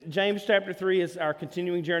James chapter 3 is our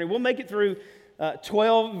continuing journey. We'll make it through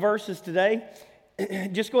 12 verses today.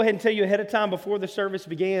 Just go ahead and tell you ahead of time before the service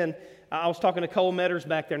began, I was talking to Cole Metters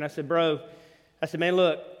back there, and I said, man,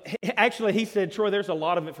 look, actually he said, Troy, there's a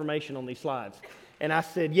lot of information on these slides. And I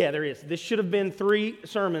said, yeah, there is. This should have been 3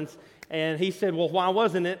 sermons. And he said, well, why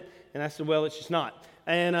wasn't it? And I said, well, it's just not.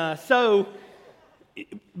 And so,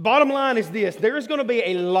 bottom line is this. There is going to be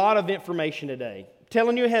a lot of information today.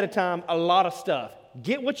 Telling you ahead of time, a lot of stuff.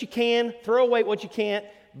 Get what you can, throw away what you can't,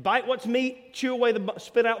 bite what's meat, chew away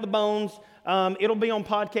spit out the bones. It'll be on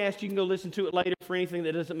podcast. You can go listen to it later for anything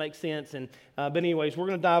that doesn't make sense. But anyways, we're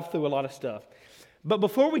going to dive through a lot of stuff. But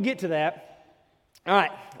before we get to that, all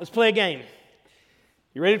right, let's play a game.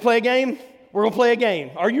 You ready to play a game? We're going to play a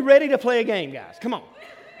game. Are you ready to play a game, guys? Come on.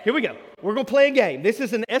 Here we go. We're going to play a game. This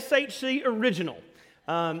is an SHC original.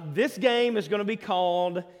 This game is going to be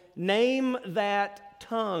called Name That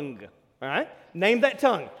Tongue. All right? Name that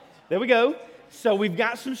tongue. There we go. So we've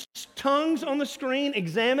got some tongues on the screen.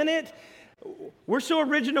 Examine it. We're so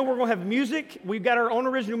original, we're going to have music. We've got our own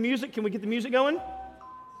original music. Can we get the music going?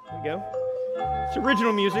 There we go. It's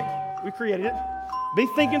original music. We created it. Be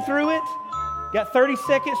thinking through it. Got 30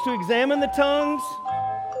 seconds to examine the tongues.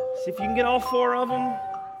 See if you can get all 4 of them.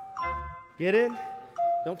 Get it?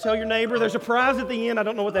 Don't tell your neighbor. There's a prize at the end. I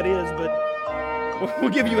don't know what that is, but we'll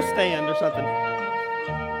give you a stand or something.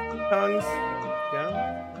 Tongues. Yeah.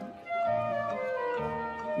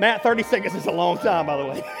 Matt, 30 seconds is a long time, by the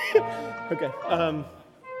way. Okay.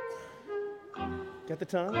 Got the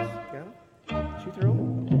tongues? Got it? Shoot through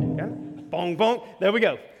them? Got it? Bong, bong. There we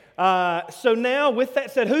go. So now, with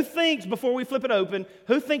that said, who thinks, before we flip it open,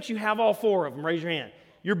 who thinks you have all 4 of them? Raise your hand.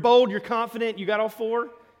 You're bold, you're confident, you got all 4? All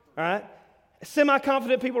right.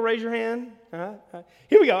 Semi-confident people, raise your hand. All right.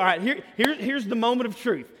 Here we go. All right, here's the moment of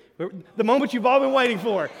truth. The moment you've all been waiting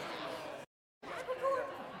for.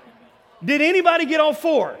 Did anybody get all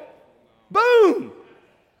 4? Boom!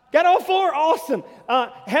 Got all 4? Awesome.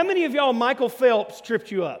 How many of y'all, Michael Phelps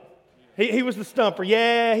tripped you up? He was the stumper.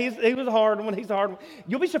 Yeah, he was a hard one. He's a hard one.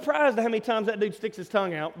 You'll be surprised at how many times that dude sticks his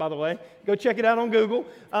tongue out, by the way. Go check it out on Google.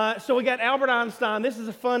 So we got Albert Einstein. This is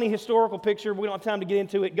a funny historical picture. We don't have time to get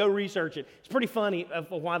into it. Go research it. It's pretty funny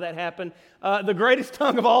of why that happened. The greatest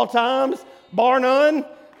tongue of all times, bar none,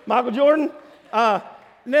 Michael Jordan. Now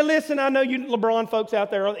listen, I know you LeBron folks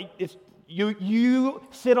out there, you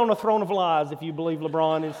sit on a throne of lies if you believe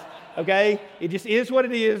LeBron is... Okay? It just is what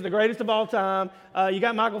it is, the greatest of all time. You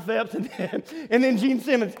got Michael Phelps and then Gene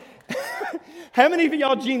Simmons. How many of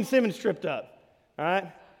y'all Gene Simmons tripped up? All right?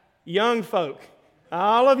 Young folk.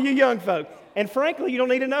 All of you young folk. And frankly, you don't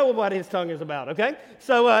need to know what his tongue is about, okay?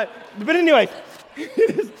 So, but anyways,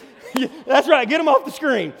 that's right. Get them off the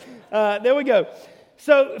screen. There we go.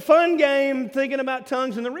 So, fun game, thinking about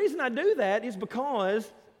tongues. And the reason I do that is because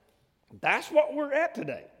that's what we're at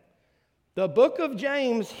today. The book of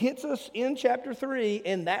James hits us in chapter 3,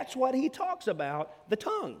 and that's what he talks about, the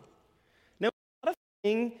tongue. Now, it's not a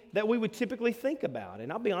thing that we would typically think about. And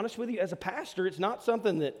I'll be honest with you, as a pastor, it's not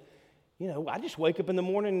something that, I just wake up in the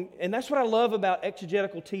morning, and that's what I love about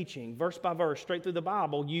exegetical teaching, verse by verse, straight through the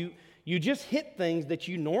Bible. You just hit things that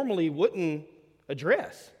you normally wouldn't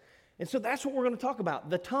address. And so that's what we're going to talk about,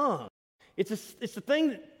 the tongue. It's a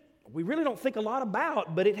thing that we really don't think a lot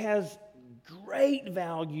about, but it has great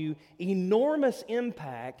value, enormous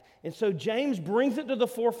impact. And so James brings it to the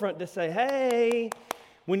forefront to say, hey,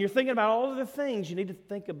 when you're thinking about all of the things, you need to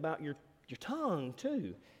think about your tongue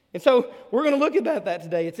too. And so we're going to look at that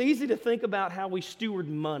today. It's easy to think about how we steward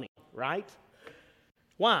money, right?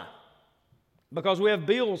 Why? Because we have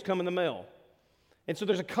bills come in the mail. And so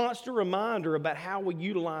there's a constant reminder about how we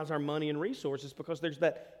utilize our money and resources because there's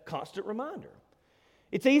that constant reminder.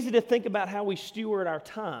 It's easy to think about how we steward our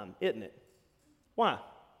time, isn't it? Why?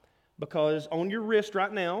 Because on your wrist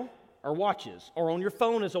right now are watches, or on your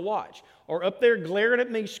phone is a watch, or up there glaring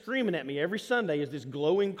at me, screaming at me every Sunday is this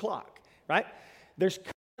glowing clock, right? There's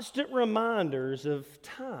constant reminders of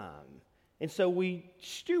time. And so we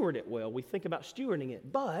steward it well. We think about stewarding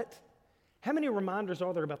it. But how many reminders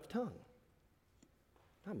are there about the tongue?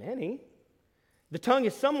 Not many. The tongue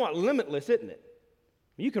is somewhat limitless, isn't it?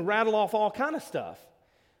 You can rattle off all kind of stuff.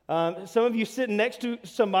 Some of you sitting next to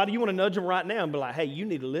somebody, you want to nudge them right now and be like, hey, you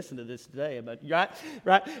need to listen to this today. Right?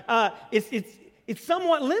 It's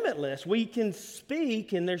somewhat limitless. We can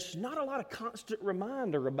speak, and there's not a lot of constant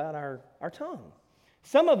reminder about our tongue.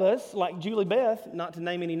 Some of us, like Julie Beth, not to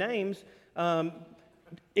name any names,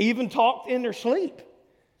 even talk in their sleep.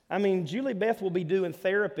 I mean, Julie Beth will be doing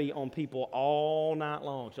therapy on people all night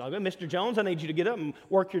long. So I go, Mr. Jones, I need you to get up and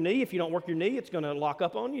work your knee. If you don't work your knee, it's going to lock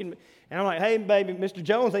up on you. And I'm like, hey, baby, Mr.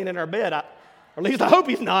 Jones ain't in our bed. Or at least I hope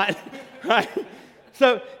he's not. Right?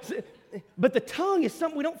 But the tongue is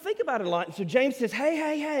something we don't think about it a lot. And so James says,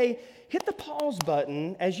 hey, hit the pause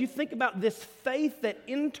button as you think about this faith that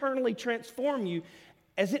internally transforms you.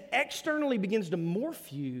 As it externally begins to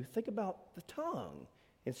morph you, think about the tongue.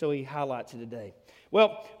 And so he highlights it today.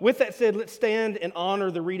 Well, with that said, let's stand and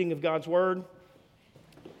honor the reading of God's Word.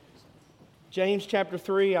 James chapter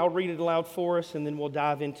 3, I'll read it aloud for us, and then we'll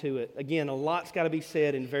dive into it. Again, a lot's got to be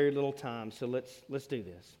said in very little time, so let's do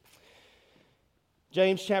this.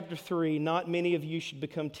 James chapter 3, not many of you should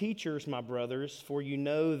become teachers, my brothers, for you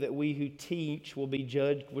know that we who teach will be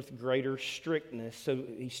judged with greater strictness. So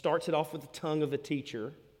he starts it off with the tongue of the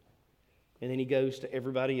teacher, and then he goes to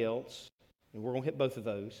everybody else, and we're going to hit both of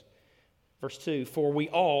those. Verse 2, for we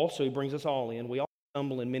all, so he brings us all in, we all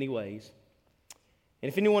stumble in many ways. And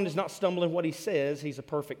if anyone does not stumble in what he says, he's a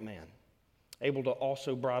perfect man, able to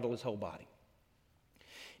also bridle his whole body.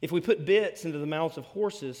 If we put bits into the mouths of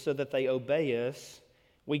horses so that they obey us,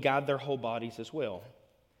 we guide their whole bodies as well.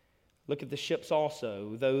 Look at the ships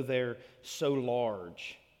also, though they're so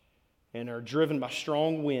large and are driven by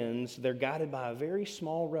strong winds, they're guided by a very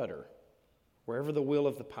small rudder, wherever the will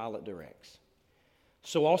of the pilot directs.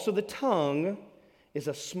 So also the tongue is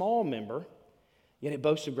a small member, yet it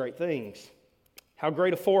boasts of great things. How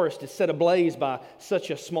great a forest is set ablaze by such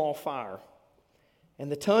a small fire.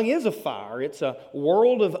 And the tongue is a fire. It's a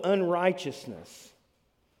world of unrighteousness.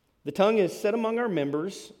 The tongue is set among our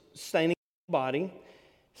members, staining the body,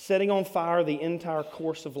 setting on fire the entire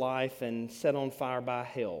course of life, and set on fire by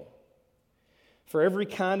hell. For every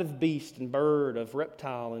kind of beast and bird, of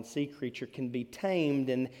reptile and sea creature can be tamed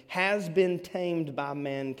and has been tamed by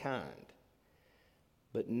mankind.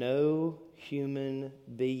 But no human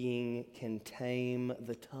being can tame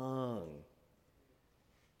the tongue.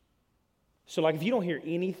 So like if you don't hear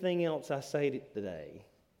anything else I say today,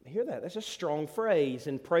 hear that. That's a strong phrase.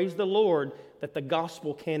 And praise the Lord that the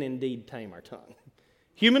gospel can indeed tame our tongue.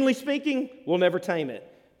 Humanly speaking, we'll never tame it.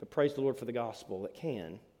 But praise the Lord for the gospel that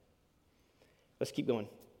can. Let's keep going.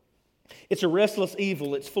 It's a restless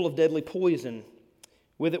evil. It's full of deadly poison.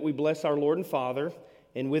 With it we bless our Lord and Father,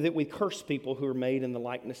 and with it we curse people who are made in the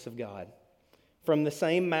likeness of God. From the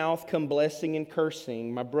same mouth come blessing and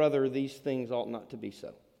cursing. My brother, these things ought not to be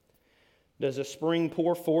so. Does a spring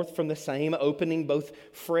pour forth from the same opening both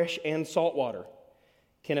fresh and salt water?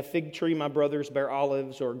 Can a fig tree, my brothers, bear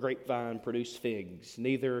olives, or a grapevine produce figs?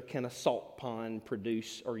 Neither can a salt pond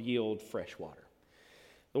produce or yield fresh water.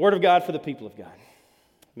 The word of God for the people of God.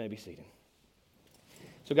 You may be seated.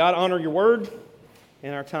 So God, honor your word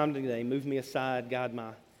in our time today. Move me aside, guide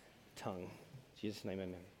my tongue. In Jesus' name,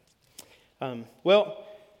 amen.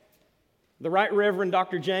 The Right Reverend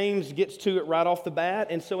Dr. James gets to it right off the bat.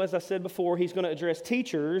 And so, as I said before, he's going to address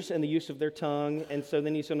teachers and the use of their tongue. And so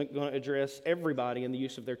then he's going to address everybody in the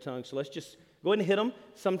use of their tongue. So let's just go ahead and hit them.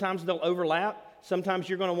 Sometimes they'll overlap. Sometimes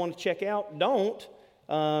you're going to want to check out. Don't.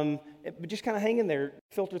 But just kind of hang in there.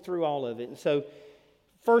 Filter through all of it. And so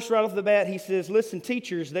first, right off the bat, he says, listen,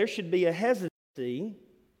 teachers, there should be a hesitancy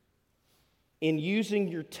in using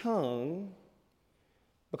your tongue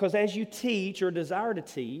because as you teach or desire to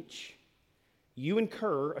teach, you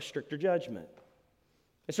incur a stricter judgment.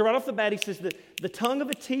 And so right off the bat, he says that the tongue of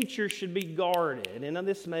a teacher should be guarded. And now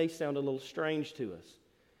this may sound a little strange to us,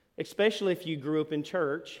 especially if you grew up in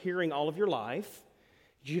church, hearing all of your life.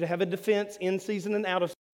 You should have a defense in season and out of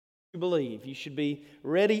season you believe. You should be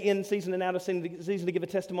ready in season and out of season to give a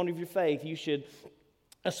testimony of your faith. You should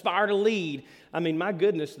aspire to lead. I mean, my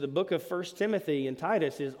goodness, the book of 1 Timothy and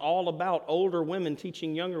Titus is all about older women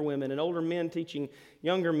teaching younger women and older men teaching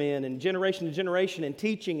younger men and generation to generation and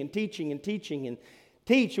teaching and teaching and teaching and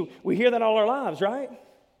teach. We hear that all our lives, right?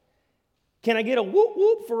 Can I get a whoop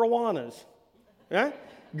whoop for Awanas? Right?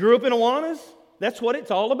 Grew up in Awanas? That's what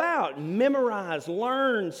it's all about. Memorize,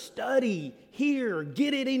 learn, study, hear,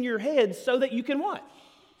 get it in your head so that you can what?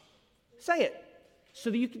 Say it. So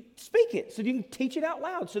that you can speak it, so that you can teach it out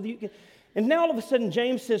loud, so that you can. And now all of a sudden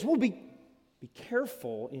James says, well, be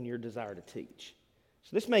careful in your desire to teach. So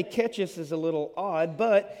this may catch us as a little odd,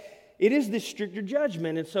 but it is this stricter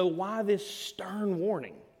judgment. And so why this stern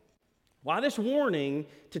warning? Why this warning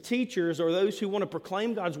to teachers or those who want to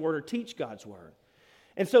proclaim God's word or teach God's word?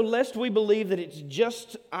 And so lest we believe that it's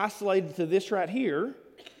just isolated to this right here,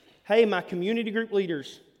 hey, my community group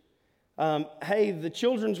leaders, hey, the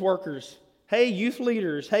children's workers, hey, youth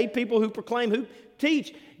leaders, hey, people who proclaim, who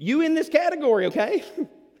teach, you in this category, okay?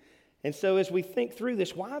 And so as we think through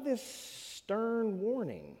this, why this stern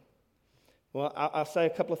warning? Well, I'll say a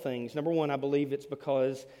couple of things. Number one, I believe it's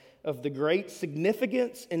because of the great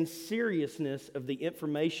significance and seriousness of the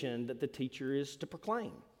information that the teacher is to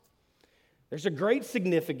proclaim. There's a great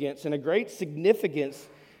significance,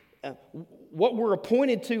 what we're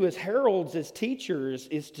appointed to as heralds, as teachers,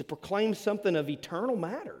 is to proclaim something of eternal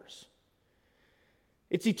matters.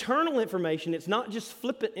 It's eternal information. It's not just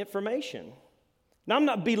flippant information. Now, I'm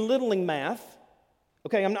not belittling math.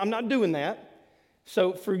 Okay, I'm not doing that.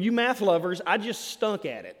 So for you math lovers, I just stunk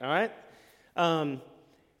at it, all right?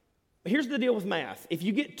 Here's the deal with math. If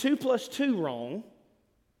you get 2 plus 2 wrong,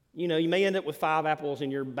 you may end up with 5 apples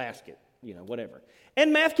in your basket, whatever.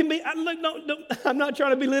 And math can be, I'm not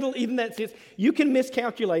trying to belittle even that sense. You can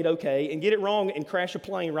miscalculate, okay, and get it wrong and crash a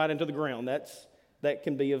plane right into the ground. That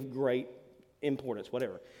can be of great importance,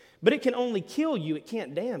 whatever. But it can only kill you. It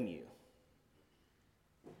can't damn you.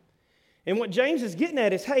 And what James is getting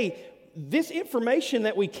at is, hey, this information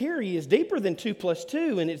that we carry is deeper than 2 plus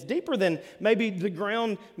 2, and it's deeper than maybe the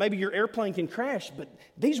ground, maybe your airplane can crash, but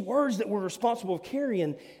these words that we're responsible for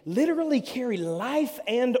carrying literally carry life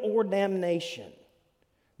and or damnation.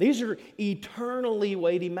 These are eternally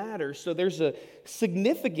weighty matters, so there's a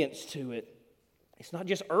significance to it. It's not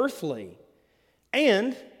just earthly.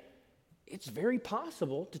 And it's very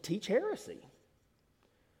possible to teach heresy.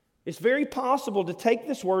 It's very possible to take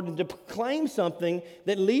this word and to proclaim something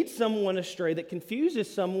that leads someone astray, that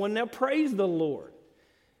confuses someone. Now praise the Lord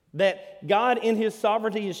that God in His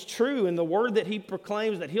sovereignty is true, and the word that He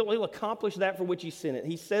proclaims, that He'll accomplish that for which He sent it.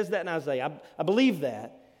 He says that in Isaiah. I believe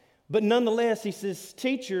that. But nonetheless, He says,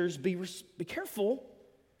 teachers, be careful.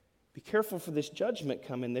 Be careful for this judgment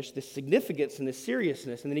coming. There's this significance and this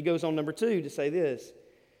seriousness. And then he goes on, number 2, to say this.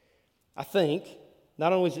 I think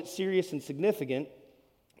not only is it serious and significant,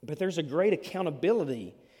 but there's a great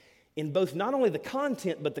accountability in both not only the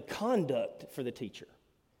content, but the conduct for the teacher.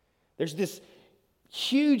 There's this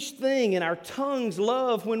huge thing, and our tongues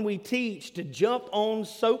love when we teach to jump on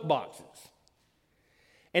soapboxes.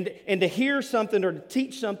 And to hear something or to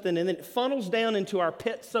teach something, and then it funnels down into our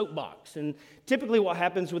pet soapbox. And typically what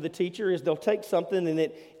happens with a teacher is they'll take something and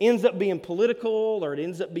it ends up being political or it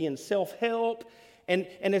ends up being self-help. And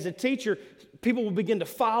as a teacher, people will begin to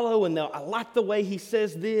follow and I like the way he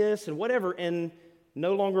says this and whatever. And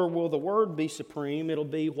no longer will the word be supreme. It'll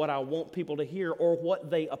be what I want people to hear or what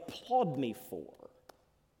they applaud me for.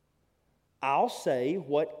 I'll say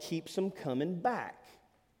what keeps them coming back.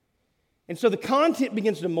 And so the content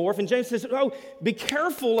begins to morph, and James says, oh, be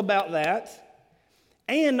careful about that.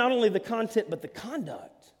 And not only the content, but the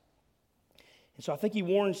conduct. And so I think he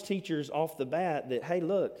warns teachers off the bat that, hey,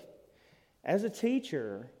 look, as a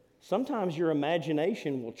teacher, sometimes your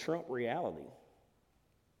imagination will trump reality.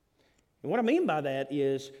 And what I mean by that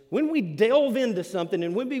is when we delve into something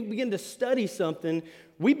and when we begin to study something,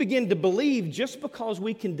 we begin to believe just because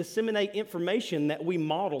we can disseminate information that we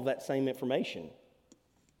model that same information,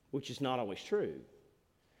 which is not always true.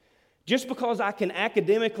 Just because I can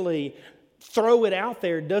academically throw it out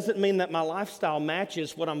there doesn't mean that my lifestyle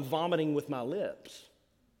matches what I'm vomiting with my lips.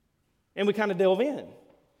 And we kind of delve in.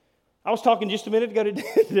 I was talking just a minute ago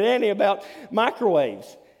to Danny about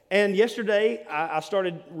microwaves. And yesterday, I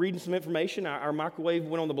started reading some information. Our microwave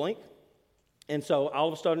went on the blink. And so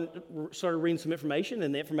all of a sudden, started reading some information,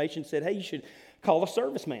 and the information said, hey, you should call a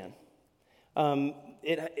serviceman.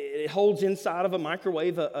 It holds inside of a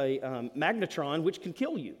microwave a magnetron, which can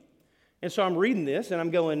kill you. And so I'm reading this, and I'm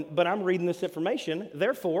going, but I'm reading this information,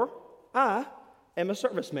 therefore, I am a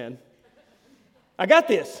serviceman. I got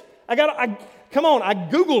this. Come on, I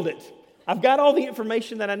Googled it. I've got all the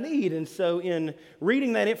information that I need. And so in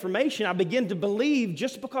reading that information, I begin to believe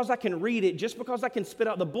just because I can read it, just because I can spit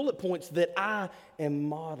out the bullet points, that I am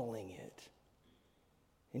modeling it.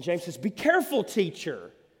 And James says, be careful,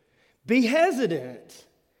 teacher. Be hesitant,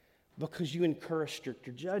 because you incur a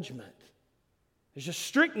stricter judgment. There's a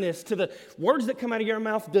strictness to the words that come out of your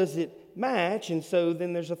mouth. Does it match? And so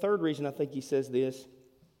then there's a third reason I think he says this.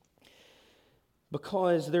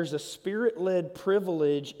 Because there's a spirit-led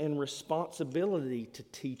privilege and responsibility to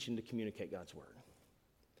teach and to communicate God's word.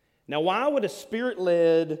 Now, why would a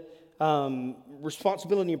spirit-led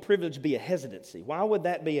responsibility and privilege be a hesitancy? Why would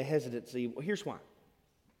that be a hesitancy? Well, here's why.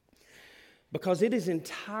 Because it is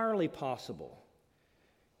entirely possible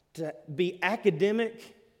to be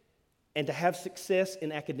academic and to have success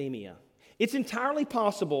in academia. It's entirely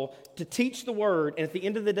possible to teach the word, and at the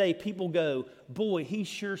end of the day, people go, boy, he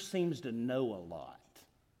sure seems to know a lot.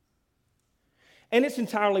 And it's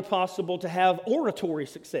entirely possible to have oratory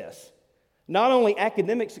success. Not only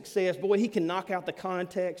academic success, boy, he can knock out the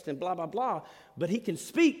context and blah, blah, blah, but he can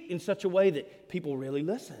speak in such a way that people really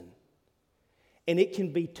listen. And it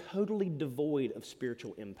can be totally devoid of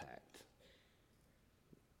spiritual impact.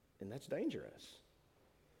 And that's dangerous.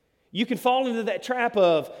 You can fall into that trap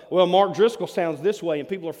of, well, Mark Driscoll sounds this way and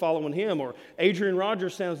people are following him, or Adrian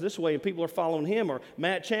Rogers sounds this way and people are following him, or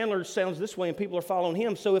Matt Chandler sounds this way and people are following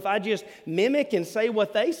him. So if I just mimic and say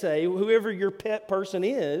what they say, whoever your pet person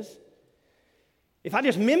is, if I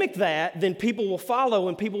just mimic that, then people will follow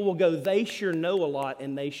and people will go, they sure know a lot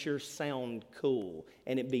and they sure sound cool.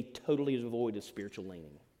 And it'd be totally devoid of spiritual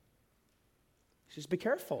leaning. Just be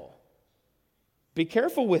careful. Be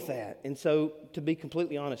careful with that. And so, to be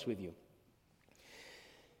completely honest with you,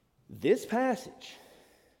 this passage,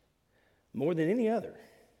 more than any other,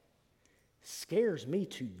 scares me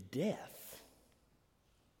to death.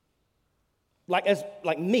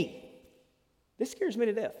 Like me. This scares me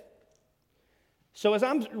to death. So as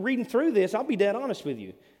I'm reading through this, I'll be dead honest with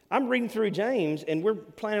you. I'm reading through James, and we're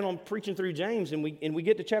planning on preaching through James, and we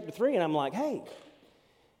get to chapter 3, and I'm like, hey,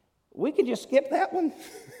 we can just skip that one.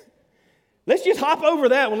 Let's just hop over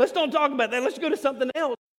that one. Let's don't talk about that. Let's go to something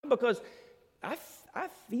else, because I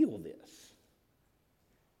feel this.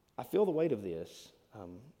 I feel the weight of this.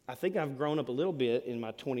 I think I've grown up a little bit in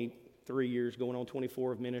my 23 years, going on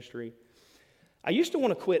 24 of ministry. I used to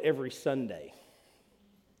want to quit every Sunday.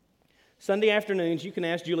 Sunday afternoons, you can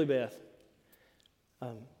ask Julie Beth.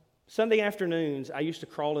 Sunday afternoons, I used to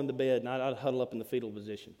crawl into bed and I'd huddle up in the fetal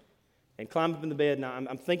position and climb up in the bed, and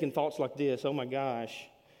I'm thinking thoughts like this: oh my gosh,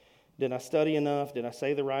 did I study enough? Did I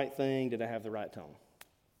say the right thing? Did I have the right tone?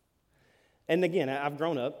 And again, I've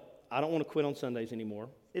grown up. I don't want to quit on Sundays anymore.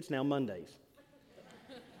 It's now Mondays.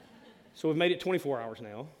 So we've made it 24 hours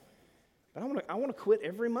now. But I want to quit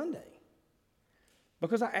every Monday,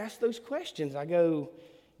 because I ask those questions. I go,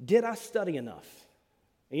 did I study enough?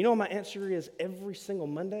 And you know what my answer is every single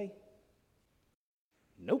Monday?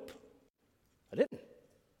 Nope, I didn't.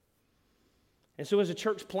 And so as a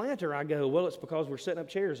church planter, I go, well, it's because we're setting up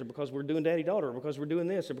chairs, or because we're doing daddy-daughter, or because we're doing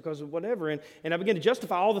this, or because of whatever. And I begin to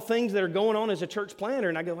justify all the things that are going on as a church planter.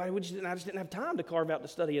 And I go, I just didn't have time to carve out to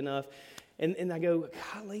study enough. And I go,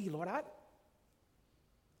 golly, Lord, am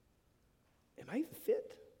I even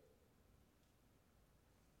fit?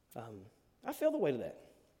 I feel the weight of that.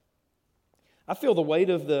 I feel the weight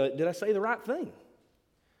of did I say the right thing?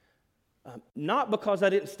 Not because I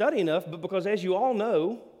didn't study enough, but because, as you all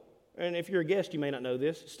know, and if you're a guest, you may not know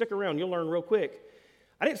this, stick around, you'll learn real quick.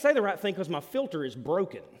 I didn't say the right thing because my filter is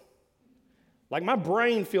broken. Like, my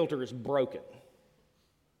brain filter is broken.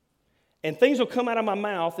 And things will come out of my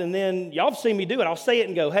mouth, and then, y'all have seen me do it. I'll say it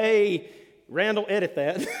and go, hey, Randall, edit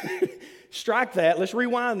that. Strike that. Let's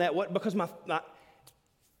rewind that. What? Because and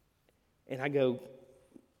I go,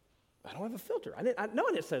 I don't have a filter. I know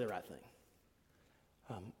I didn't say the right thing.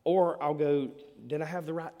 Or I'll go, did I have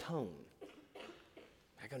the right tone?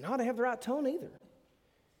 I go, no, I didn't have the right tone either.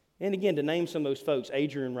 And again, to name some of those folks,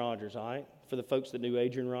 Adrian Rogers, all right? For the folks that knew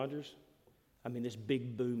Adrian Rogers, I mean, this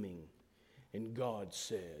big booming, and God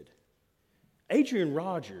said. Adrian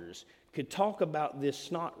Rogers could talk about this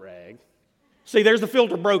snot rag. See, there's the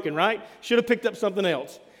filter broken, right? Should have picked up something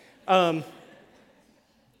else.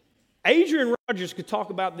 Adrian Rogers could talk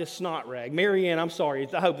about this snot rag. Marianne, I'm sorry.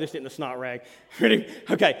 I hope this isn't a snot rag. Ready?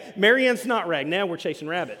 Okay, Marianne snot rag. Now we're chasing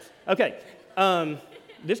rabbits. Okay,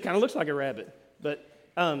 this kind of looks like a rabbit, but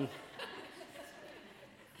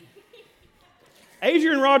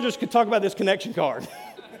Adrian Rogers could talk about this connection card.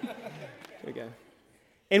 There we go.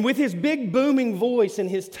 And with his big booming voice and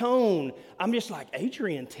his tone, I'm just like,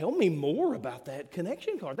 Adrian, tell me more about that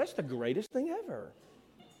connection card. That's the greatest thing ever.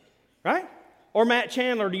 Right? Or Matt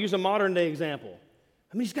Chandler, to use a modern day example.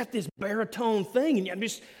 I mean, he's got this baritone thing, and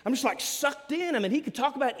I'm just like sucked in. I mean, he could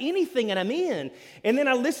talk about anything, and I'm in. And then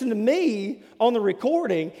I listen to me on the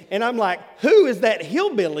recording, and I'm like, who is that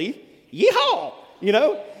hillbilly? Yeehaw! You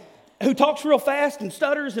know, who talks real fast and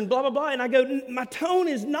stutters and blah, blah, blah. And I go, my tone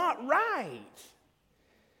is not right.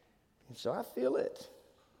 And so I feel it.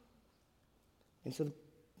 And so I'm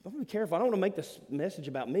going to be careful. I don't want to make this message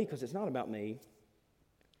about me, because it's not about me.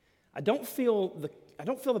 I don't feel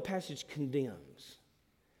the passage condemns,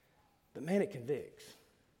 but man, it convicts.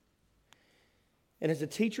 And as a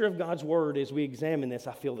teacher of God's Word, as we examine this,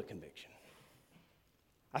 I feel the conviction.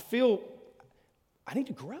 I feel I need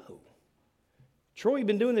to grow. Troy, you've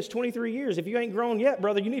been doing this 23 years. If you ain't grown yet,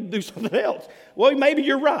 brother, you need to do something else. Well, maybe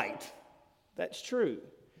you're right. That's true.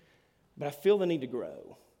 But I feel the need to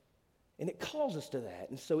grow. And it calls us to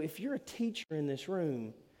that. And so if you're a teacher in this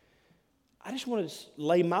room, I just want to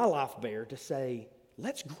lay my life bare to say,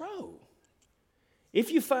 let's grow.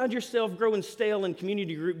 If you find yourself growing stale in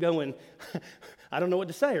community group going, I don't know what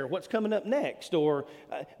to say, or what's coming up next, or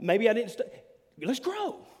maybe I didn't, let's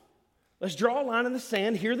grow. Let's draw a line in the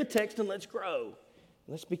sand, hear the text, and let's grow.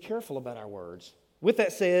 Let's be careful about our words. With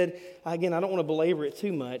that said, again, I don't want to belabor it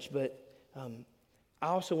too much, but I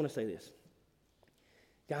also want to say this.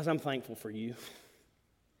 Guys, I'm thankful for you.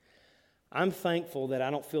 I'm thankful that I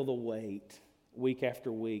don't feel the weight week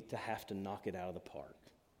after week to have to knock it out of the park.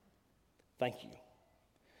 Thank you.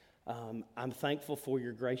 I'm thankful for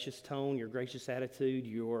your gracious tone, your gracious attitude,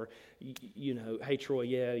 your, hey, Troy,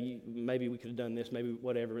 maybe we could have done this, maybe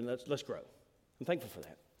whatever, and let's grow. I'm thankful for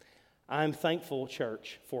that. I'm thankful,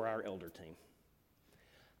 church, for our elder team.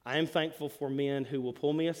 I am thankful for men who will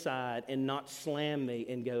pull me aside and not slam me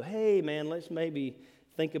and go, hey, man, let's maybe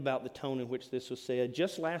think about the tone in which this was said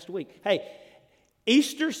just last week. Hey,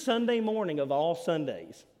 Easter Sunday morning of all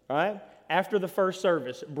Sundays, right? After the first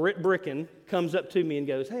service, Britt Bricken comes up to me and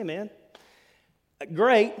goes, hey, man,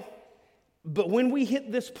 great, but when we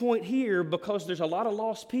hit this point here, because there's a lot of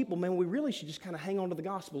lost people, man, we really should just kind of hang on to the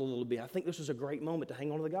gospel a little bit. I think this was a great moment to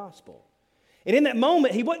hang on to the gospel. And in that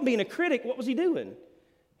moment, he wasn't being a critic. What was he doing?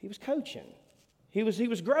 He was coaching. He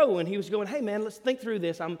was growing. He was going, hey, man, let's think through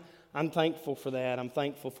this. I'm thankful for that. I'm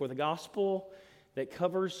thankful for the gospel that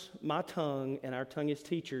covers my tongue and our tongue as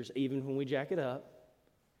teachers, even when we jack it up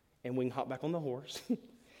and we can hop back on the horse.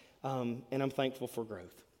 And I'm thankful for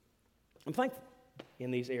growth. I'm thankful in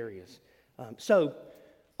these areas. So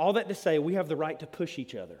all that to say, we have the right to push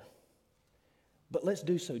each other. But let's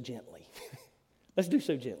do so gently. Let's do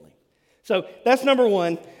so gently. So that's number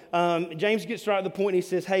one. James gets right to the point. He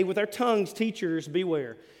says, hey, with our tongues, teachers,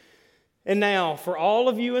 beware. And now, for all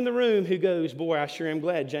of you in the room who goes, boy, I sure am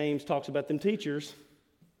glad James talks about them teachers.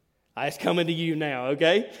 It's coming to you now,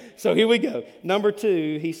 okay? So here we go. Number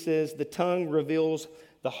two, he says, the tongue reveals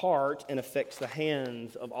the heart and affects the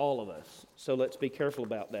hands of all of us. So let's be careful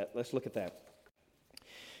about that. Let's look at that.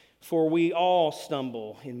 For we all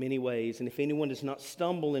stumble in many ways, and if anyone does not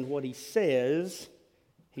stumble in what he says,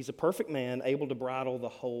 he's a perfect man, able to bridle the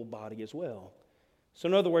whole body as well. So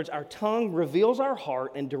in other words, our tongue reveals our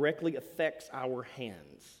heart and directly affects our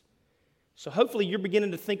hands. So hopefully you're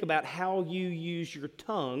beginning to think about how you use your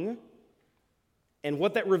tongue and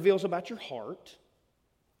what that reveals about your heart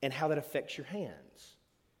and how that affects your hands.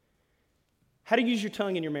 How do you use your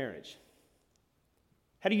tongue in your marriage?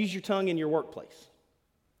 How do you use your tongue in your workplace?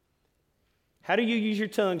 How do you use your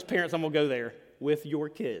tongues, parents, I'm going to go there, with your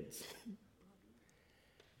kids?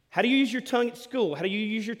 How do you use your tongue at school? How do you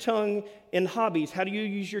use your tongue in hobbies? How do you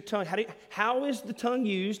use your tongue? How is the tongue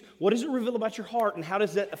used? What does it reveal about your heart? And how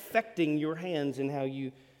does that affecting your hands and how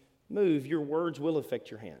you move? Your words will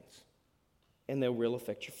affect your hands. And they will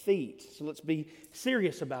affect your feet. So let's be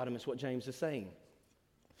serious about them, is what James is saying.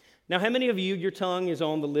 Now, how many of you, your tongue is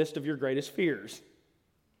on the list of your greatest fears?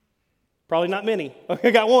 Probably not many. Okay,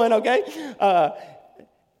 I got one, okay?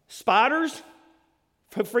 Spiders,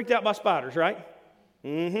 freaked out by spiders, right?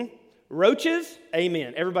 Mm-hmm. Roaches,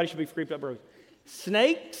 amen. Everybody should be freaked out by roaches.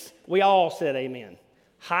 Snakes, we all said amen.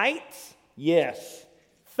 Heights, yes.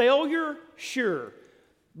 Failure, sure.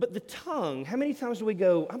 But the tongue, how many times do we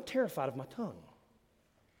go, I'm terrified of my tongue?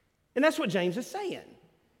 And that's what James is saying.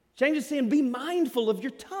 James is saying, be mindful of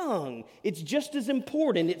your tongue. It's just as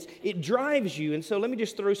important. It drives you. And so let me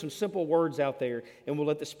just throw some simple words out there, and we'll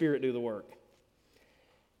let the Spirit do the work.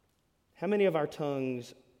 How many of our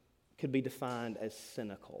tongues could be defined as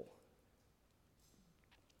cynical?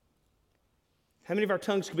 How many of our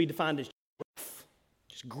tongues could be defined as gruff?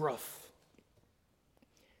 Just gruff.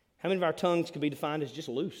 How many of our tongues could be defined as just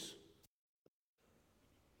loose?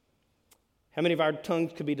 How many of our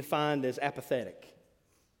tongues could be defined as apathetic?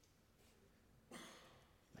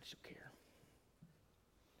 I just don't care.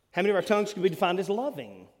 How many of our tongues could be defined as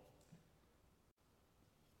loving?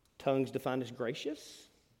 Tongues defined as gracious?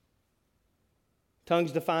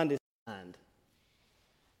 Tongues defined as kind?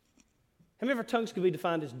 How many of our tongues could be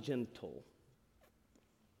defined as gentle?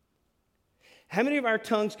 How many of our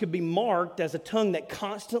tongues could be marked as a tongue that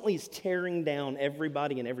constantly is tearing down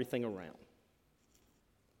everybody and everything around?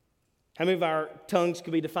 How many of our tongues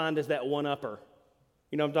could be defined as that one-upper?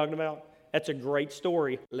 You know what I'm talking about? That's a great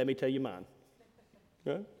story. Let me tell you mine.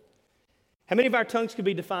 Okay? How many of our tongues could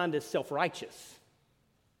be defined as self-righteous?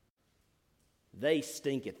 They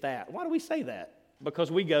stink at that. Why do we say that? Because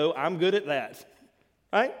we go, I'm good at that.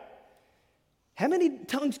 Right? How many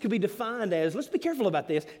tongues could be defined as, let's be careful about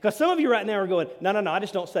this, because some of you right now are going, no, I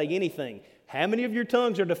just don't say anything. How many of your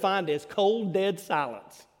tongues are defined as cold, dead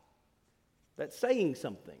silence? That's saying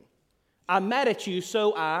something. I'm mad at you,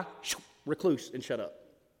 so I recluse and shut up.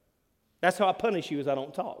 That's how I punish you, is I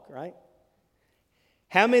don't talk, right?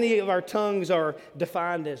 How many of our tongues are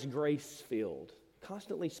defined as grace-filled?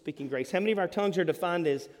 Constantly speaking grace. How many of our tongues are defined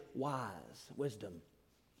as wise, wisdom?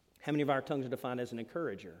 How many of our tongues are defined as an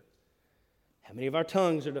encourager? How many of our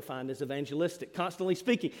tongues are defined as evangelistic, constantly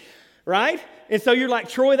speaking, right? And so you're like,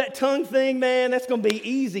 Troy, that tongue thing, man, that's going to be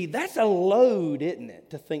easy. That's a load, isn't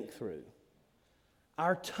it, to think through?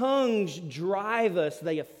 Our tongues drive us,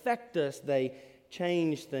 they affect us, they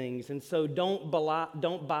change things. And so don't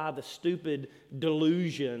buy the stupid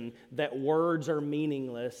delusion that words are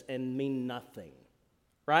meaningless and mean nothing,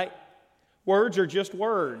 right? Words are just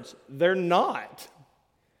words. They're not.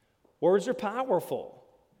 Words are powerful,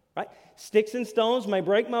 right? Sticks and stones may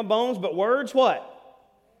break my bones, but words what?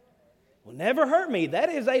 Will never hurt me. That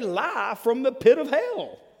is a lie from the pit of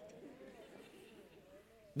hell.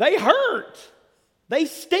 They hurt. They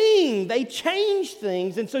sting. They change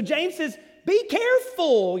things. And so James says, be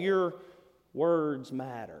careful. Your words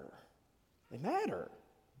matter. They matter.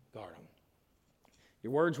 Guard them.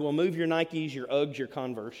 Your words will move your Nikes, your Uggs, your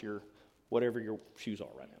Converse, your whatever your shoes are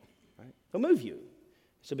right now. Right? They'll move you.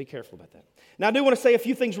 So be careful about that. Now, I do want to say a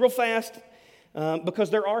few things real fast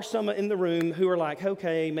because there are some in the room who are like,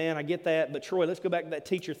 okay, man, I get that. But Troy, let's go back to that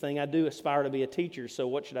teacher thing. I do aspire to be a teacher. So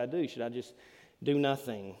what should I do? Should I just do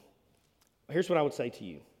nothing? Here's what I would say to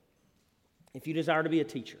you. If you desire to be a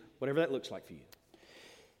teacher, whatever that looks like for you,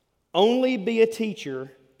 only be a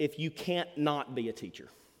teacher if you can't not be a teacher.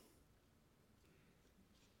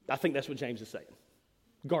 I think that's what James is saying.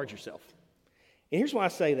 Guard yourself. And here's why I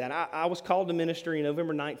say that. I was called to ministry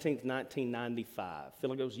November 19th, 1995. I feel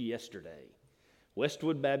like it was yesterday.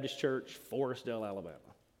 Westwood Baptist Church, Forestdale, Alabama.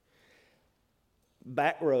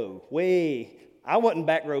 Back row, I wasn't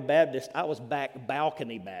back row Baptist, I was back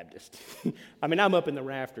balcony Baptist. I mean, I'm up in the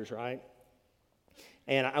rafters, right?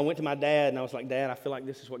 And I went to my dad and I was like, Dad, I feel like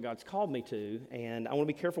this is what God's called me to. And I want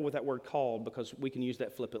to be careful with that word called because we can use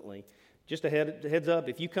that flippantly. Just a heads up,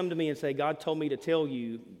 if you come to me and say, God told me to tell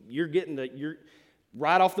you, you're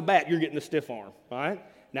right off the bat, you're getting the stiff arm, all right?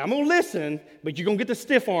 Now, I'm going to listen, but you're going to get the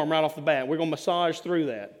stiff arm right off the bat. We're going to massage through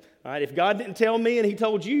that, all right? If God didn't tell me and he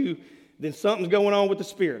told you, then something's going on with the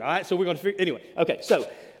Spirit, all right? So we're going to figure, anyway, okay, so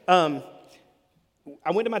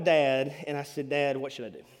I went to my dad and I said, Dad, what should I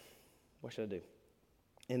do? What should I do?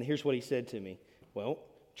 And here's what he said to me. Well,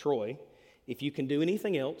 Troy, if you can do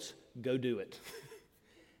anything else, go do it.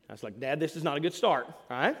 I was like, Dad, this is not a good start,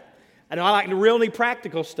 all right? I know I like the really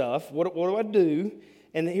practical stuff. What do I do?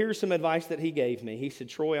 And here's some advice that he gave me. He said,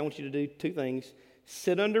 Troy, I want you to do two things.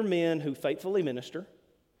 Sit under men who faithfully minister.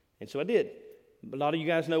 And so I did. A lot of you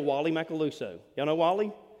guys know Wally Macaluso. Y'all know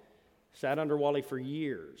Wally? Sat under Wally for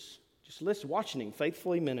years. Just listen, watching him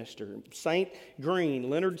faithfully minister. Saint Green,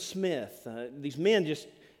 Leonard Smith. These men just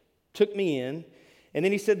took me in. And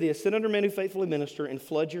then he said this, sit under men who faithfully minister and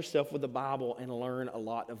flood yourself with the Bible and learn a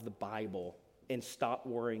lot of the Bible and stop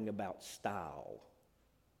worrying about style.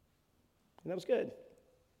 And that was good.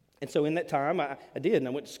 And so in that time, I did, and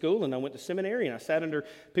I went to school, and I went to seminary, and I sat under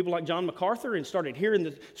people like John MacArthur and started hearing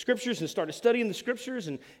the Scriptures and started studying the Scriptures,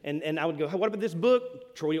 and I would go, hey, what about this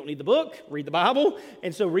book? Troy, you don't need the book. Read the Bible.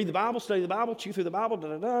 And so read the Bible, study the Bible, chew through the Bible,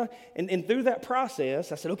 da-da-da. And through that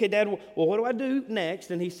process, I said, okay, Dad, well, what do I do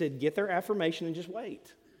next? And he said, get their affirmation and just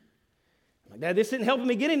wait. I'm like, Dad, this isn't helping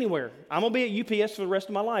me get anywhere. I'm going to be at UPS for the rest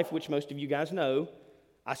of my life, which most of you guys know.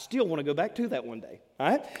 I still want to go back to that one day, all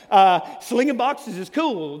right? Slinging boxes is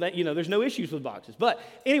cool. That, there's no issues with boxes. But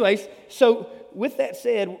anyways, so with that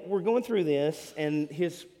said, we're going through this, and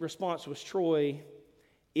his response was, Troy,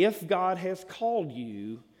 if God has called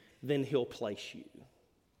you, then he'll place you.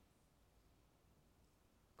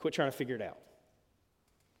 Quit trying to figure it out.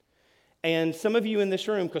 And some of you in this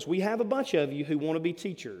room, because we have a bunch of you who want to be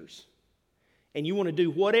teachers, and you want to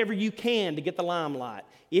do whatever you can to get the limelight.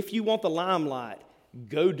 If you want the limelight,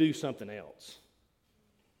 go do something else.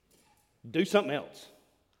 Do something else.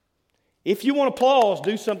 If you want applause,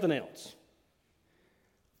 do something else.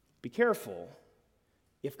 Be careful.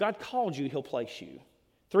 If God called you, he'll place you.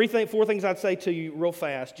 4 things I'd say to you real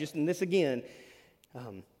fast, just in this again,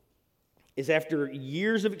 is after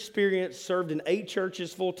years of experience, served in 8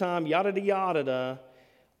 churches full-time, yada-da-yada-da,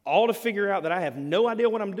 all to figure out that I have no idea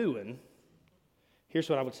what I'm doing, here's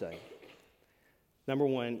what I would say. Number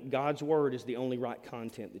 1, God's word is the only right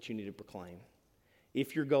content that you need to proclaim.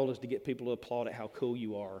 If your goal is to get people to applaud at how cool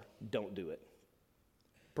you are, don't do it.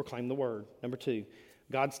 Proclaim the word. Number 2,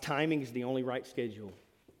 God's timing is the only right schedule.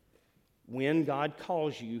 When God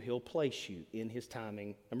calls you, he'll place you in his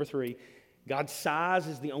timing. Number 3, God's size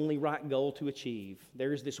is the only right goal to achieve.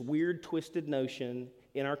 There's this weird, twisted notion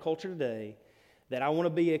in our culture today that I want to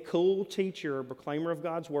be a cool teacher or proclaimer of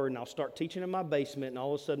God's word, and I'll start teaching in my basement, and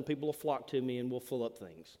all of a sudden people will flock to me and we'll fill up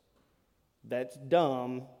things. That's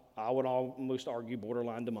dumb. I would almost argue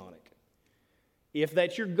borderline demonic. If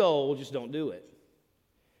that's your goal, just don't do it.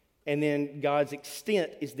 And then God's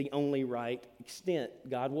extent is the only right extent.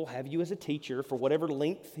 God will have you as a teacher for whatever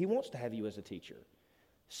length He wants to have you as a teacher.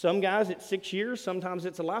 Some guys, it's 6 years. Sometimes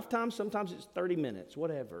it's a lifetime. Sometimes it's 30 minutes,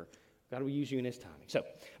 whatever. God will use you in His timing. So,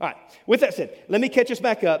 all right. With that said, let me catch us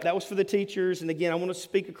back up. That was for the teachers. And again, I want to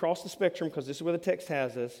speak across the spectrum because this is where the text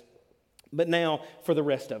has us. But now for the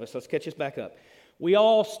rest of us, let's catch us back up. We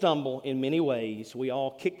all stumble in many ways. We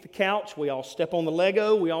all kick the couch. We all step on the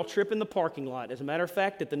Lego. We all trip in the parking lot. As a matter of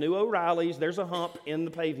fact, at the new O'Reilly's, there's a hump in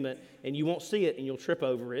the pavement, and you won't see it, and you'll trip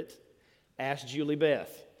over it. Ask Julie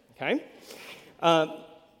Beth. Okay?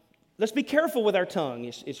 Let's be careful with our tongue,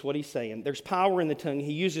 is what he's saying. There's power in the tongue.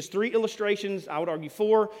 He uses 3 illustrations. I would argue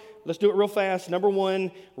 4. Let's do it real fast. Number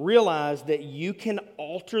 1, realize that you can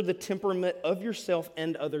alter the temperament of yourself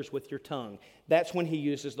and others with your tongue. That's when he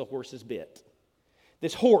uses the horse's bit.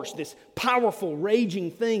 This horse, this powerful, raging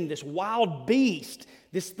thing, this wild beast,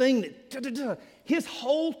 this thing that, his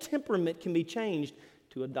whole temperament can be changed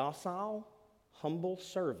to a docile, humble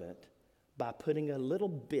servant by putting a little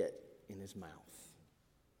bit in his mouth.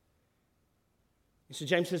 So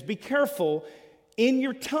James says, be careful. In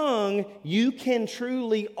your tongue, you can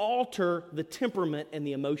truly alter the temperament and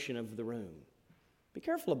the emotion of the room. Be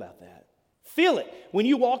careful about that. Feel it. When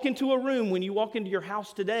you walk into a room, when you walk into your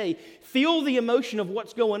house today, feel the emotion of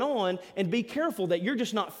what's going on and be careful that you're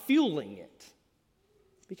just not fueling it.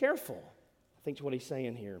 Be careful. I think that's what he's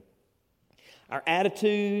saying here. Our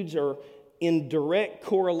attitudes are in direct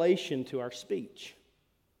correlation to our speech.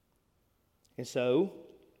 And so,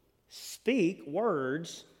 speak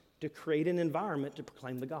words to create an environment to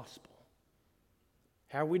proclaim the gospel.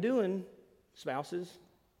 How are we doing, spouses?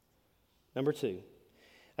 Number 2.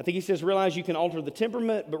 I think he says, realize you can alter the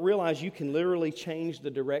temperament, but realize you can literally change the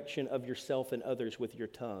direction of yourself and others with your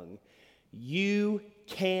tongue. You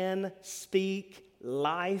can speak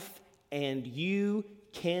life and you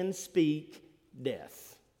can speak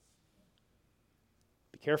death.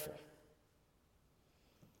 Be careful.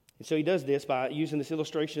 And so he does this by using this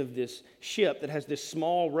illustration of this ship that has this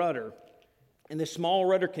small rudder. And this small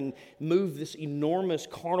rudder can move this enormous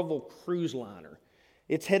Carnival cruise liner.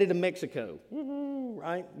 It's headed to Mexico,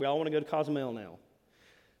 right? We all want to go to Cozumel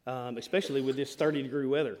now, especially with this 30-degree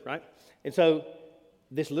weather, right? And so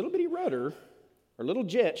this little bitty rudder or little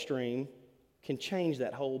jet stream can change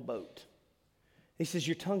that whole boat. He says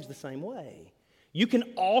your tongue's the same way. You can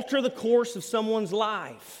alter the course of someone's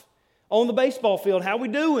life. On the baseball field, how we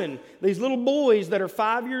doing? These little boys that are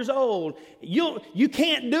 5 years old, you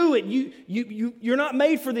can't do it. You're not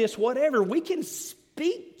made for this, whatever. We can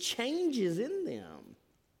speak changes in them.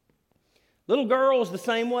 Little girls the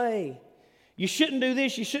same way. You shouldn't do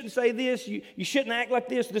this. You shouldn't say this. You shouldn't act like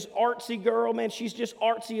this. This artsy girl, man, she's just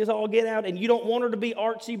artsy as all get out. And you don't want her to be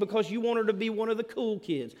artsy because you want her to be one of the cool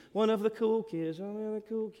kids. One of the cool kids. One of the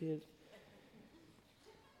cool kids.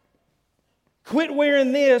 Quit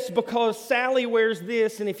wearing this because Sally wears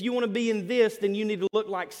this. And if you want to be in this, then you need to look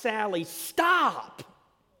like Sally. Stop.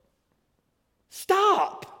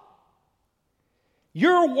 Stop.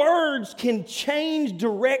 Your words can change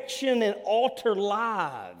direction and alter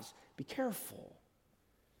lives. Be careful.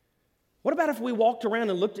 What about if we walked around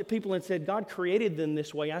and looked at people and said, God created them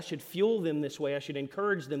this way, I should fuel them this way, I should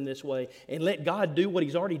encourage them this way, and let God do what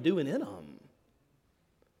He's already doing in them?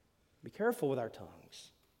 Be careful with our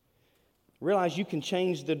tongues. Realize you can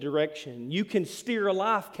change the direction. You can steer a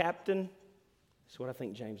life, Captain. That's what I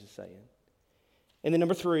think James is saying. And then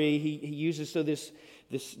number 3, he uses this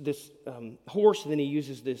horse, and then he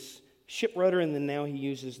uses this ship rudder, and then now he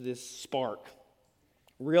uses this spark.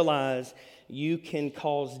 Realize you can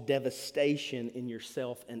cause devastation in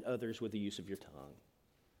yourself and others with the use of your tongue.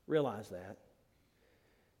 Realize that.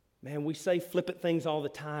 Man, we say flippant things all the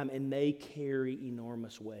time, and they carry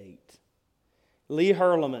enormous weight. Lee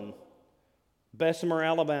Hurleman, Bessemer,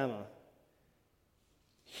 Alabama.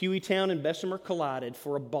 Hueytown and Bessemer collided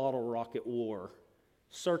for a bottle rocket war.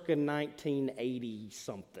 Circa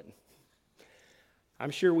 1980-something.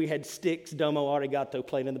 I'm sure we had Styx, Domo Arigato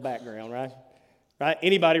playing in the background, right? Right?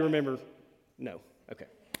 Anybody remember? No. Okay.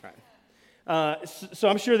 All right. So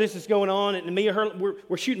I'm sure this is going on. And me and her,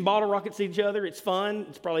 we're shooting bottle rockets at each other. It's fun.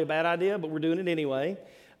 It's probably a bad idea, but we're doing it anyway.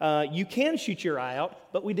 You can shoot your eye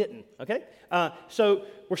out, but we didn't, okay? So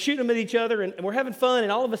we're shooting them at each other, and we're having fun,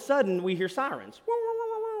 and all of a sudden, we hear sirens.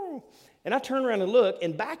 And I turn around and look,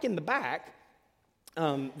 and back in the back,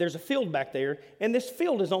 there's a field back there, and this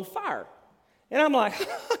field is on fire. And I'm like,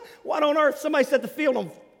 what on earth? Somebody set the field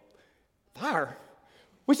on fire.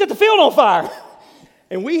 We set the field on fire.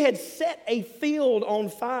 And we had set a field on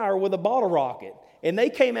fire with a bottle rocket. And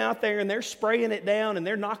they came out there and they're spraying it down and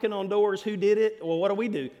they're knocking on doors. Who did it? Well, what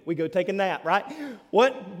do? We go take a nap, right?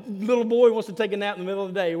 What little boy wants to take a nap in the middle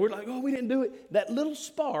of the day? We're like, oh, we didn't do it. That little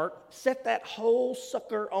spark set that whole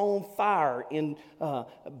sucker on fire in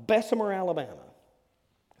Bessemer, Alabama.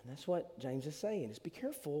 And that's what James is saying, is be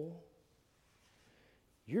careful.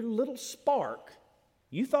 Your little spark,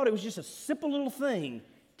 you thought it was just a simple little thing,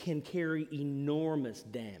 can carry enormous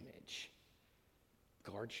damage.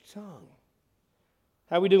 Guard your tongue.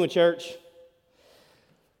 How we doing, church?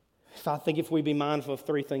 I think if we be mindful of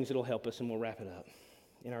 3 things, it'll help us, and we'll wrap it up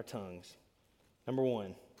in our tongues. Number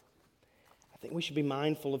 1, I think we should be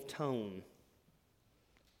mindful of tone.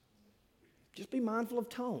 Just be mindful of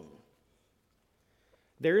tone.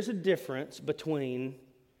 There is a difference between,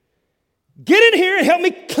 get in here and help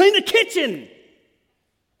me clean the kitchen.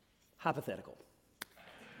 Hypothetical.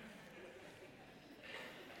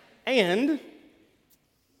 And,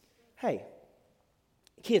 hey,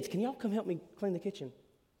 kids, can y'all come help me clean the kitchen?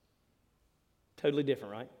 Totally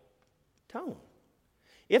different, right? Tone.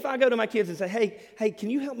 If I go to my kids and say, hey, can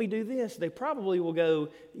you help me do this? They probably will go,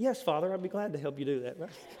 yes, Father, I'd be glad to help you do that. Right?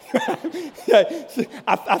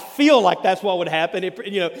 I feel like that's what would happen.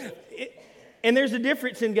 And there's a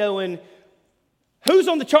difference in going, who's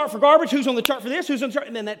on the chart for garbage? Who's on the chart for this? Who's on the chart?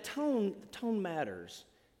 And then that tone matters.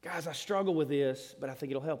 Guys, I struggle with this, but I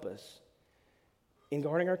think it'll help us. In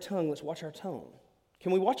guarding our tongue, let's watch our tone.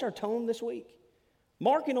 Can we watch our tone this week?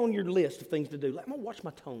 Mark it on your list of things to do. I'm going to watch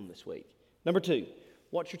my tone this week. Number 2,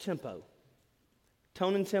 watch your tempo.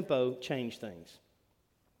 Tone and tempo change things.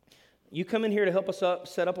 You come in here to help us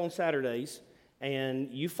set up on Saturdays,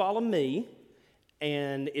 and you follow me,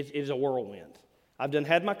 and it is a whirlwind. I've done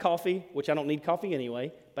had my coffee, which I don't need coffee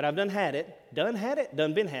anyway, but I've done had it, been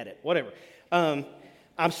had it, whatever.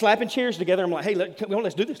 I'm slapping chairs together. I'm like, hey,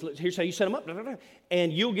 let's do this. Here's how you set them up.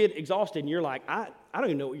 And you'll get exhausted, and you're like, I don't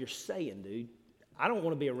even know what you're saying, dude. I don't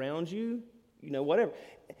want to be around you, whatever.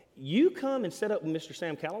 You come and set up with Mr.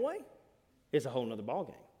 Sam Calloway, it's a whole nother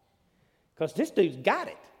ballgame. Because this dude's got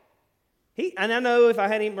it. And I know if I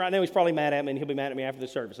had him right now, he's probably mad at me, and he'll be mad at me after the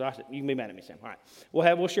service. So I said, you can be mad at me, Sam. All right.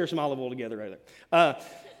 We'll share some olive oil together right there.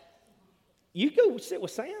 You go sit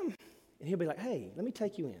with Sam, and he'll be like, hey, let me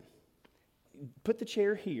take you in. Put the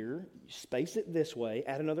chair here, space it this way,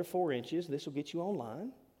 add another 4 inches. This will get you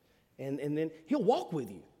online. And then he'll walk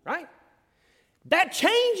with you, right? That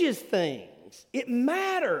changes things. It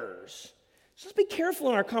matters. So let's be careful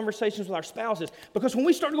in our conversations with our spouses, because when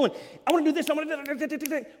we start going, I want to do this, I want to do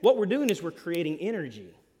that, what we're doing is we're creating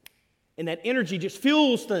energy. And that energy just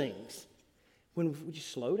fuels things. When we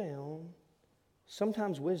just slow down,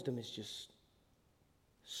 sometimes wisdom is just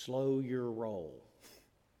slow your roll.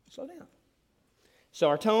 Slow down. So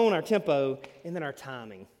our tone, our tempo, and then our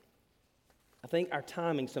timing. I think our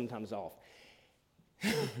timing's sometimes off.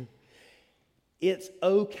 It's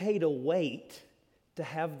okay to wait to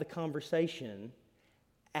have the conversation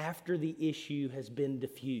after the issue has been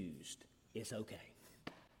diffused. It's okay.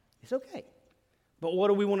 It's okay. But what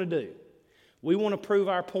do we want to do? We want to prove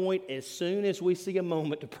our point as soon as we see a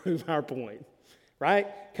moment to prove our point. Right?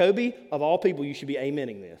 Kobe, of all people, you should be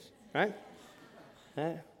amening this. Right?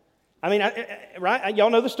 I mean, right? Y'all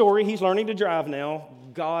know the story. He's learning to drive now.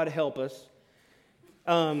 God help us.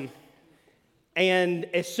 And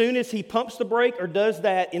as soon as he pumps the brake or does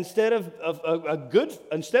that, instead of a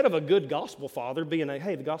good gospel father being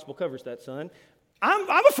hey, the gospel covers that, son,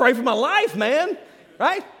 I'm afraid for my life, man.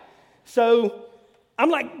 Right? So I'm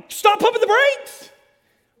like, stop pumping the brakes.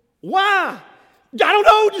 Why? I don't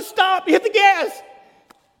know. Just stop. Hit the gas.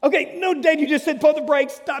 Okay, no, Dad, you just said pump the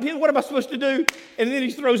brakes. Stop. What am I supposed to do? And then he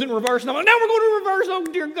throws it in reverse. And I'm like, now we're going to reverse. Oh,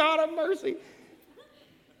 dear God, have mercy.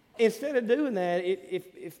 Instead of doing that,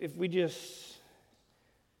 if we just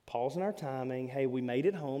pause in our timing, hey, we made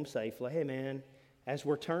it home safely. Hey, man, as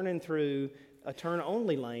we're turning through a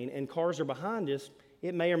turn-only lane and cars are behind us,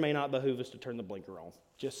 it may or may not behoove us to turn the blinker on.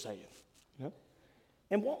 Just saying.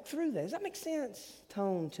 And walk through that. Does that make sense?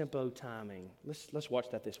 Tone, tempo, timing. Let's watch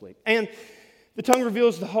that this week. And the tongue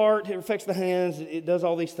reveals the heart. It affects the hands. It does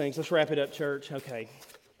all these things. Let's wrap it up, church. Okay.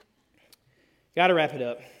 Got to wrap it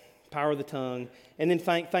up. Power of the tongue. And then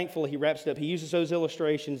thankfully he wraps it up. He uses those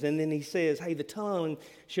illustrations, and then he says, hey, the tongue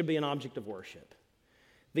should be an object of worship.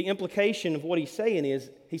 The implication of what he's saying is,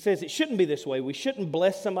 he says it shouldn't be this way. We shouldn't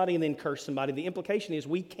bless somebody and then curse somebody. The implication is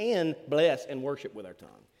we can bless and worship with our tongue.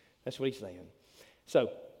 That's what he's saying. So,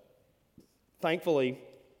 thankfully,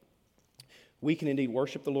 we can indeed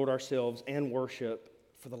worship the Lord ourselves and worship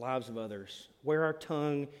for the lives of others. Where our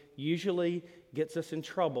tongue usually gets us in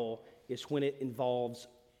trouble is when it involves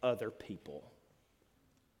other people.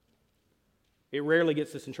 It rarely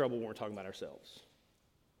gets us in trouble when we're talking about ourselves.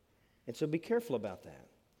 And so be careful about that.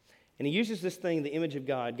 And he uses this thing, the image of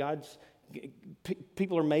God.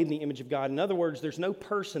 People are made in the image of God. In other words, there's no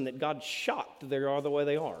person that God shocked they are the way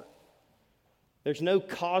they are. There's no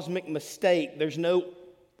cosmic mistake. There's no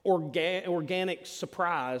organic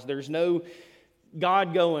surprise. There's no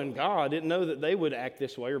God going, God, I didn't know that they would act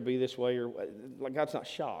this way or be this way. Or like God's not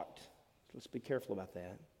shocked. Let's be careful about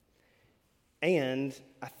that. And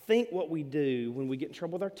I think what we do when we get in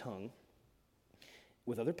trouble with our tongue,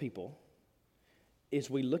 with other people, is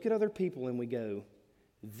we look at other people and we go,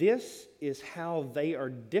 this is how they are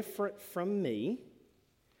different from me,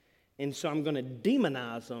 and so I'm going to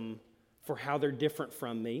demonize them for how they're different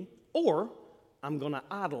from me, or I'm going to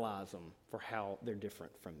idolize them for how they're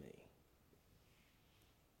different from me.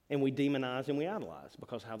 And we demonize and we idolize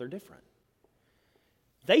because how they're different.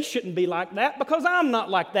 They shouldn't be like that because I'm not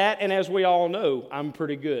like that, and as we all know, I'm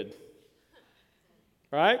pretty good.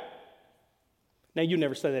 Right? Now, you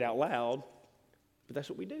never say that out loud, but that's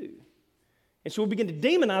what we do. And so we begin to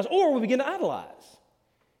demonize or we begin to idolize.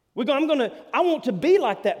 We go, I want to be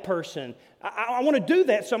like that person. I want to do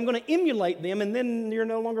that, so I'm going to emulate them, and then you're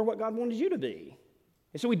no longer what God wanted you to be.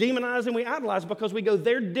 And so we demonize and we idolize because we go,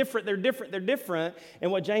 they're different.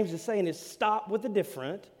 And what James is saying is stop with the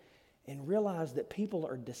different and realize that people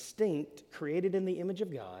are distinct, created in the image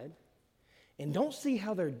of God, and don't see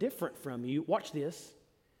how they're different from you. Watch this.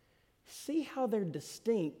 See how they're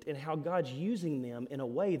distinct and how God's using them in a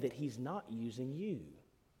way that He's not using you.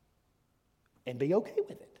 And be okay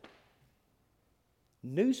with it.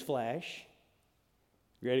 Newsflash.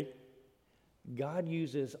 Ready? God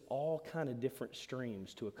uses all kind of different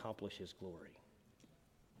streams to accomplish His glory.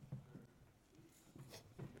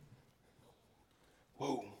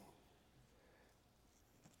 Whoa.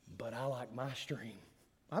 But I like my stream.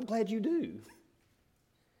 I'm glad you do.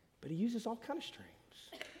 But He uses all kind of streams.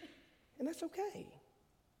 And that's okay.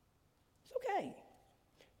 It's okay.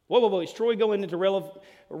 Whoa. Is Troy going into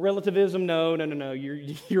relativism? No.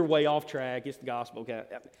 You're way off track. It's the gospel. Okay.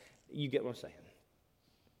 You get what I'm saying.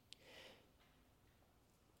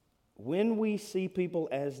 When we see people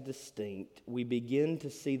as distinct, we begin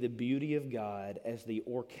to see the beauty of God as the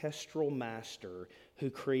orchestral master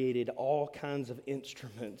who created all kinds of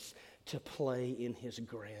instruments to play in His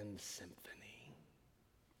grand symphony.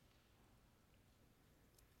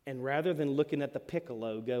 And rather than looking at the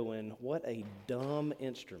piccolo going, what a dumb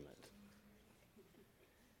instrument,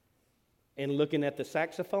 and looking at the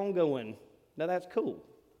saxophone going, no, that's cool.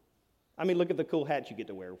 I mean, look at the cool hats you get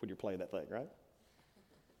to wear when you're playing that thing, right?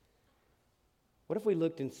 What if we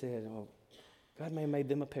looked and said, oh, God may have made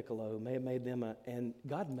them a piccolo, may have made them and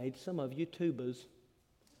God made some of you tubas.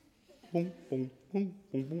 Boom, boom, boom,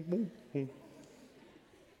 boom, boom, boom, boom.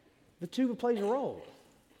 The tuba plays a role.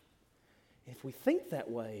 If we think that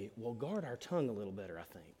way, we'll guard our tongue a little better, I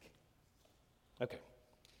think. Okay.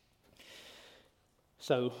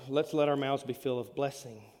 So let's let our mouths be filled with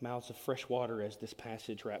blessing, mouths of fresh water as this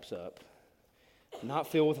passage wraps up. Not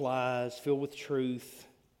filled with lies, filled with truth,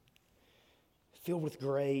 filled with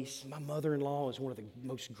grace. My mother-in-law is one of the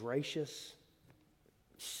most gracious.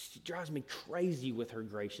 She drives me crazy with her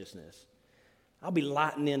graciousness. I'll be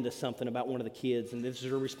lighting into something about one of the kids, and this is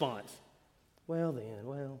her response. Well then,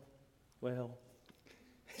 well.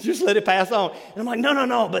 Just let it pass on. And I'm like,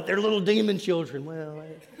 no, but they're little demon children.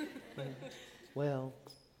 Well,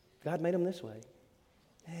 God made them this way.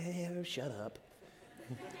 Oh, shut up.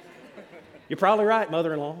 You're probably right,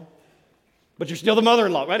 mother-in-law. But you're still the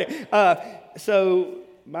mother-in-law, right? So,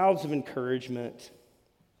 mouths of encouragement.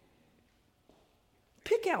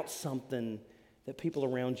 Pick out something that people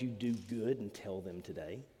around you do good and tell them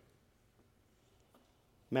today.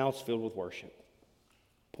 Mouths filled with worship.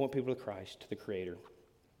 Point people to Christ, to the Creator.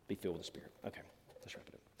 Be filled with the Spirit. Okay, let's wrap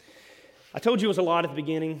it up. I told you it was a lot at the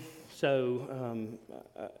beginning. So,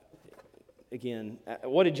 again,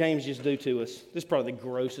 what did James just do to us? This is probably the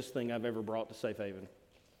grossest thing I've ever brought to Safe Haven.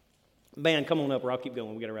 Band, come on up or I'll keep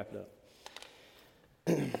going. We've got to wrap it up.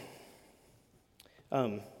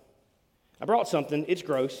 I brought something. It's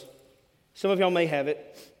gross. Some of y'all may have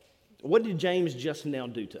it. What did James just now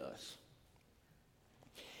do to us?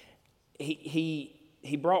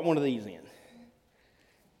 He brought one of these in.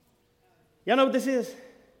 Y'all know what this is?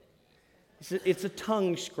 It's a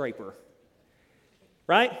tongue scraper.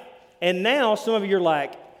 Right? And now some of you are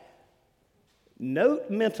like, note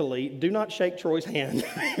mentally, do not shake Troy's hand.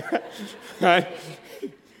 Right?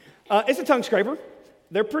 It's a tongue scraper.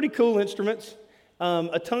 They're pretty cool instruments.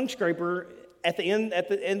 A tongue scraper, at the end of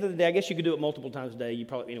the day, I guess you could do it multiple times a day.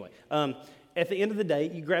 At the end of the day,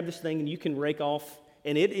 you grab this thing and you can rake off,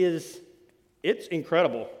 and it's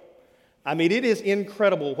incredible. I mean, it is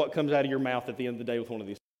incredible what comes out of your mouth at the end of the day with one of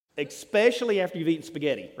these. especially after you've eaten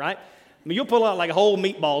spaghetti, right? I mean, you'll pull out like whole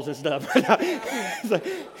meatballs and stuff. So,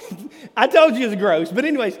 I told you it's gross. But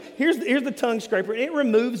anyways, here's the tongue scraper. It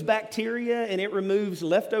removes bacteria and it removes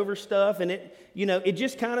leftover stuff. And it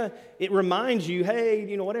just kind of, it reminds you,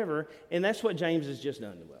 hey, whatever. And that's what James has just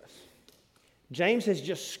done to us. James has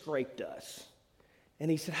just scraped us.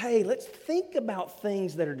 And he said, hey, let's think about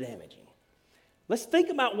things that are damaging. Let's think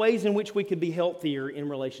about ways in which we could be healthier in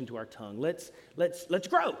relation to our tongue. Let's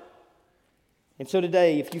grow. And so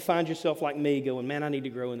today, if you find yourself like me going, man, I need to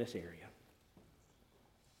grow in this area,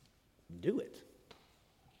 do it.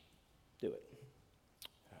 Do it.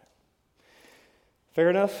 All right. Fair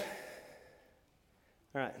enough?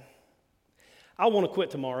 All right. I want to quit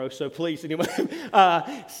tomorrow, so please, anyway.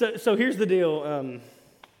 So here's the deal.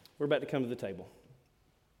 We're about to come to the table.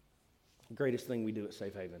 The greatest thing we do at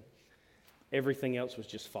Safe Haven. Everything else was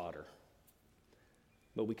just fodder.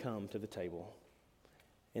 But we come to the table.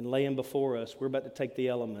 And laying before us, we're about to take the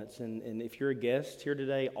elements. And if you're a guest here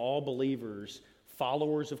today, all believers,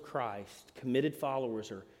 followers of Christ, committed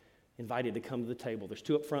followers are invited to come to the table. There's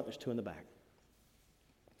 2 up front, there's 2 in the back.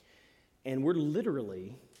 And we're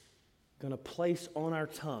literally going to place on our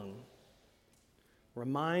tongue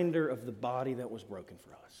reminder of the body that was broken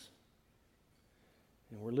for us.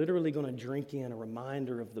 And we're literally going to drink in a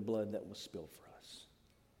reminder of the blood that was spilled for us.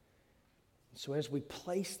 So as we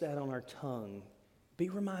place that on our tongue, be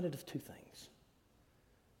reminded of 2 things.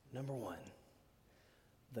 Number 1,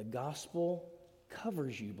 the gospel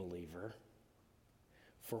covers you, believer,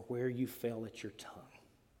 for where you fell at your tongue.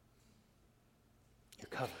 You're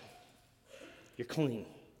covered. You're clean.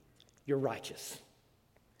 You're righteous.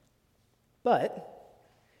 But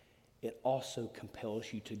it also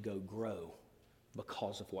compels you to go grow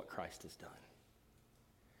because of what Christ has done.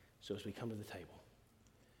 So as we come to the table,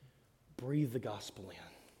 breathe the gospel in.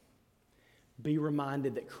 Be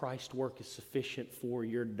reminded that Christ's work is sufficient for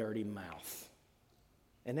your dirty mouth.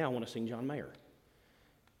 And now I want to sing John Mayer.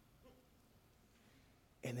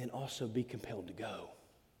 And then also be compelled to go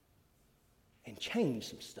and change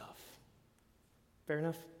some stuff. Fair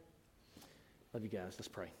enough? Love you guys. Let's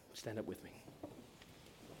pray. Stand up with me.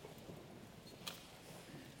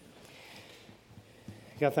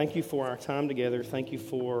 God, thank you for our time together. Thank you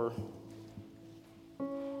for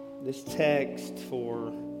this text,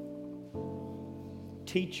 for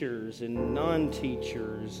teachers and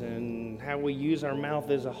non-teachers, and how we use our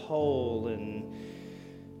mouth as a whole, and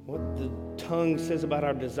what the tongue says about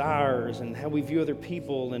our desires, and how we view other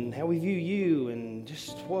people, and how we view you, and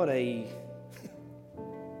just what a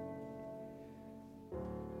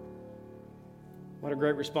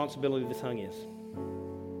great responsibility the tongue is.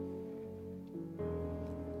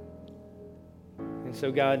 And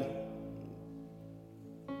so, God,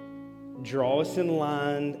 draw us in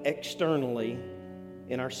line externally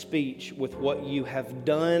in our speech with what you have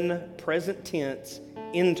done, present tense,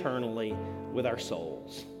 internally with our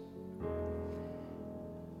souls.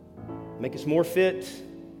 Make us more fit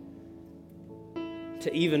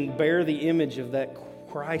to even bear the image of that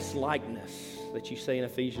Christ-likeness that you say in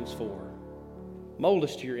Ephesians 4. Mold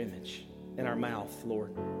us to your image in our mouth,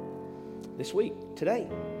 Lord, this week, today,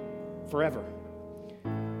 forever.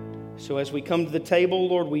 So as we come to the table,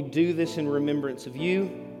 Lord, we do this in remembrance of you.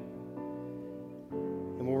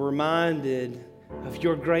 And we're reminded of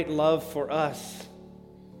your great love for us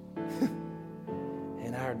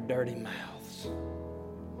and our dirty mouths.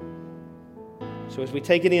 So as we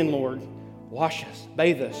take it in, Lord, wash us,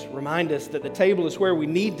 bathe us, remind us that the table is where we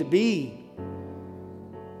need to be.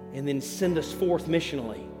 And then send us forth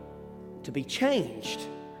missionally to be changed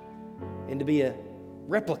and to be a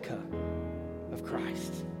replica of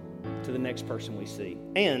Christ to the next person we see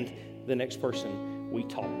and the next person we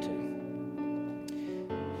talk to.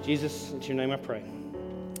 Jesus, in your name I pray.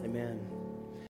 Amen.